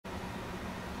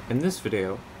In this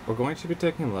video, we're going to be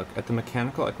taking a look at the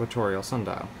mechanical equatorial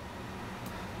sundial.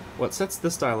 What sets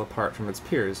this dial apart from its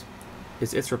peers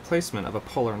is its replacement of a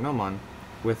polar gnomon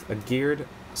with a geared,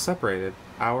 separated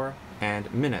hour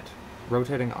and minute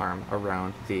rotating arm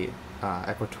around the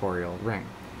equatorial ring.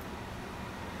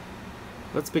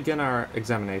 Let's begin our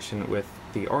examination with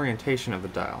the orientation of the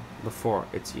dial before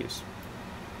its use.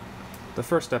 The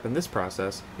first step in this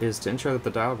process is to ensure that the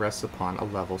dial rests upon a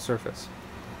level surface.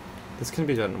 This can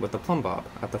be done with the plumb bob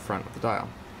at the front of the dial.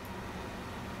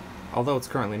 Although it's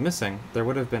currently missing, there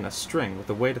would have been a string with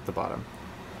a weight at the bottom.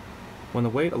 When the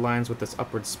weight aligns with this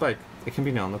upward spike, it can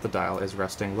be known that the dial is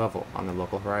resting level on the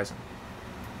local horizon.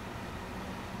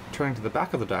 Turning to the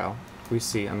back of the dial, we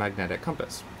see a magnetic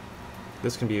compass.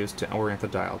 This can be used to orient the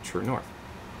dial true north.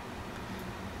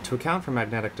 To account for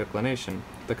magnetic declination,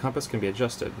 the compass can be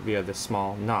adjusted via this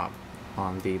small knob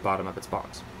on the bottom of its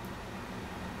box.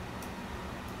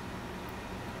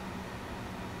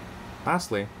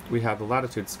 Lastly, we have the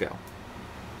latitude scale.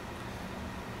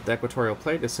 The equatorial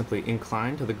plate is simply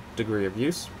inclined to the degree of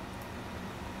use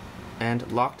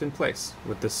and locked in place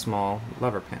with this small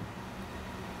lever pin.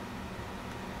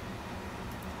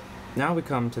 Now we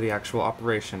come to the actual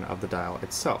operation of the dial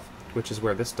itself, which is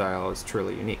where this dial is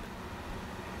truly unique.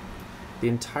 The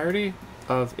entirety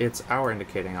of its hour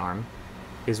indicating arm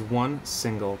is one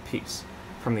single piece,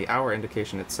 from the hour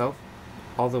indication itself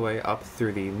all the way up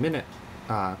through the minute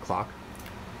clock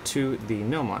to the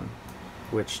gnomon,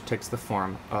 which takes the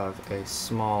form of a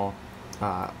small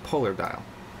polar dial.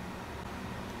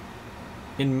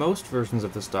 In most versions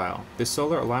of this dial, the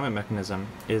solar alignment mechanism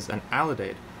is an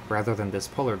alidade rather than this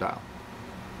polar dial.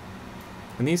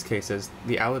 In these cases,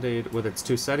 the alidade with its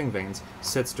two setting vanes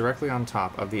sits directly on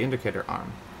top of the indicator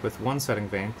arm, with one setting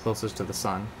vane closest to the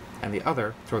sun and the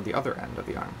other toward the other end of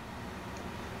the arm.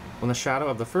 When the shadow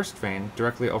of the first vane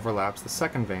directly overlaps the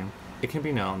second vane, it can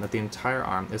be known that the entire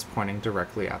arm is pointing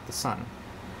directly at the sun.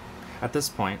 At this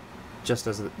point, just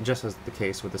as the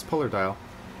case with this polar dial,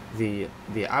 the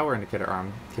hour indicator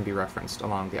arm can be referenced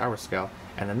along the hour scale,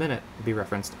 and the minute be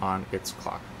referenced on its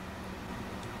clock.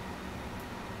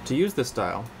 To use this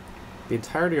dial, the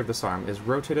entirety of this arm is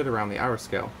rotated around the hour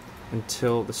scale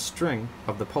until the string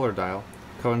of the polar dial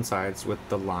coincides with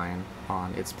the line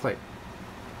on its plate.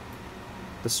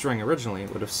 The string originally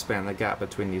would have spanned the gap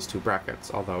between these two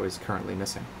brackets, although is currently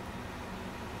missing.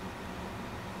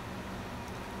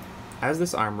 As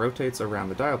this arm rotates around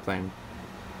the dial plane,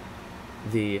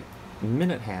 the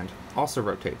minute hand also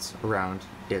rotates around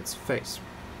its face.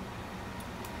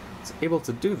 It's able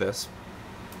to do this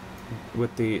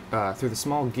with through the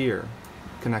small gear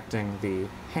connecting the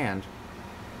hand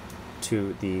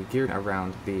to the gear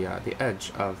around the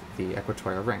edge of the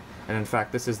equatorial ring. And in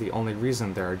fact, this is the only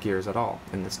reason there are gears at all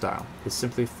in this dial, is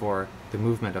simply for the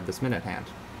movement of this minute hand.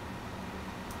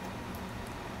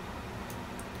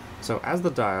 So as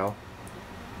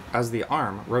the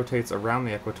arm rotates around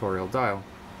the equatorial dial,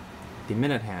 the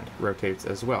minute hand rotates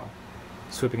as well,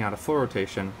 sweeping out a full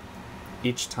rotation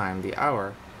each time the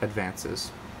hour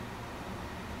advances.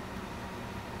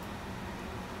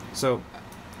 So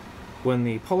when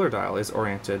the polar dial is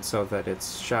oriented so that the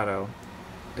shadow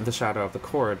of the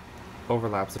cord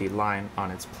overlaps the line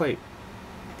on its plate,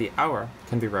 the hour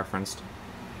can be referenced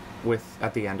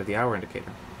at the end of the hour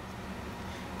indicator.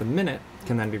 The minute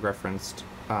can then be referenced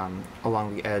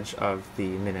along the edge of the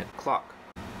minute clock,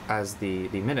 as the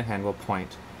minute hand will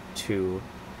point to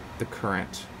the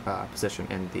current position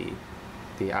in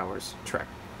the hour's trek.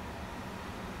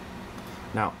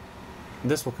 Now,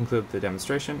 this will conclude the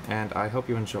demonstration, and I hope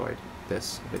you enjoyed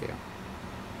this video.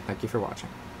 Thank you for watching.